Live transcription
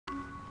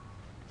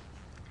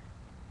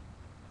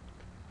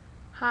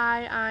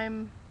Hi,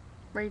 I'm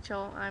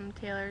Rachel. I'm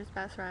Taylor's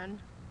best friend.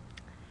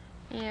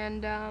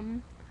 And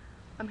I'm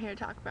here to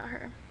talk about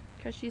her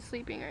because she's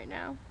sleeping right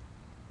now.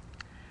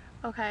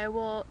 Okay,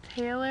 well,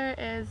 Taylor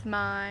is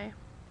my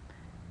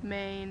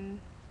main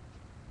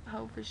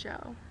hoe for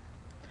show.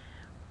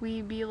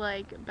 We be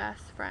like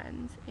best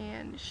friends,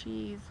 and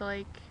she's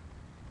like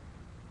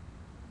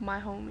my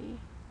homie.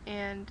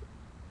 And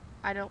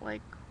I don't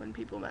like when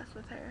people mess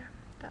with her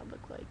that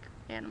look like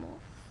animals.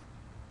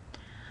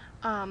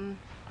 Um,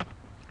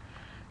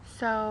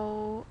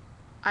 so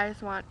I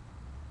just want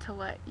to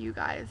let you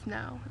guys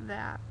know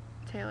that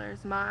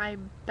Taylor's my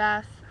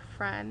best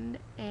friend,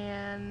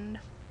 and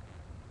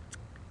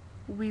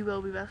we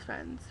will be best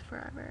friends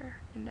forever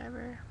and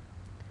ever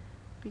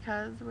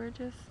because we're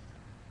just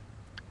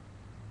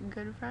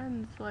good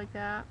friends like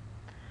that.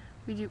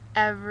 We do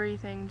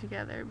everything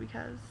together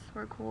because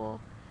we're cool.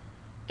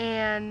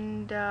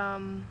 And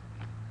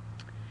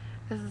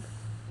this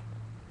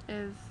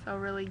is a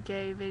really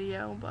gay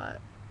video,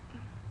 but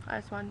I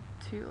just want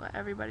to let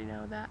everybody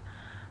know that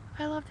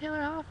I love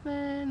Taylor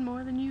Hoffman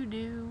more than you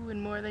do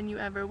and more than you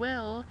ever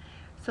will,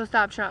 so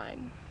stop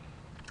trying.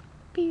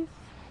 Peace.